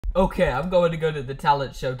Okay, I'm going to go to the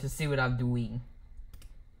talent show to see what I'm doing.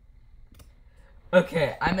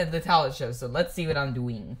 Okay, I'm at the talent show, so let's see what I'm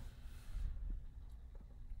doing.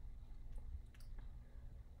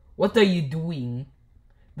 What are you doing?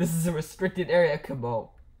 This is a restricted area, Kommo-o.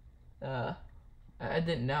 I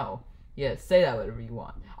didn't know. Yeah, say that whatever you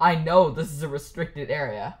want. I know this is a restricted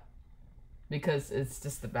area. Because it's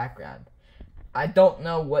just the background. I don't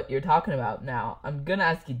know what you're talking about now. I'm gonna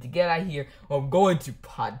ask you to get out of here, or I'm going to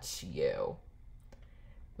punch you.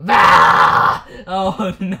 Ah!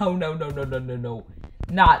 Oh, no.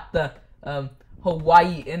 Not the,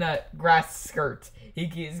 Hawaii in a grass skirt. He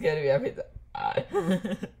keeps getting me every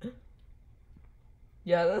time.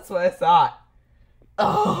 Yeah, that's what I thought.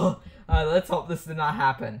 Oh, let's hope this did not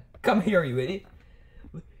happen. Come here, you idiot.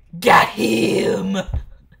 Get him!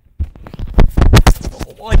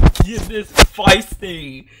 Oh my goodness,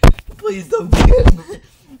 feisty. Please don't get me.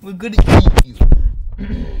 We're gonna eat you.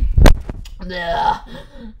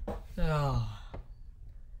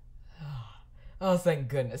 Oh, thank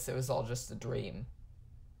goodness it was all just a dream.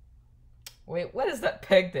 Wait, what is that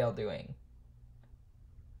pigtail doing?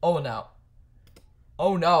 Oh no.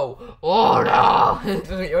 Oh no. Oh no.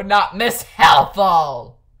 You're not Miss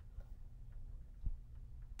Helpful.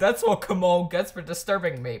 That's what Kommo-o gets for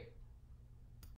disturbing me.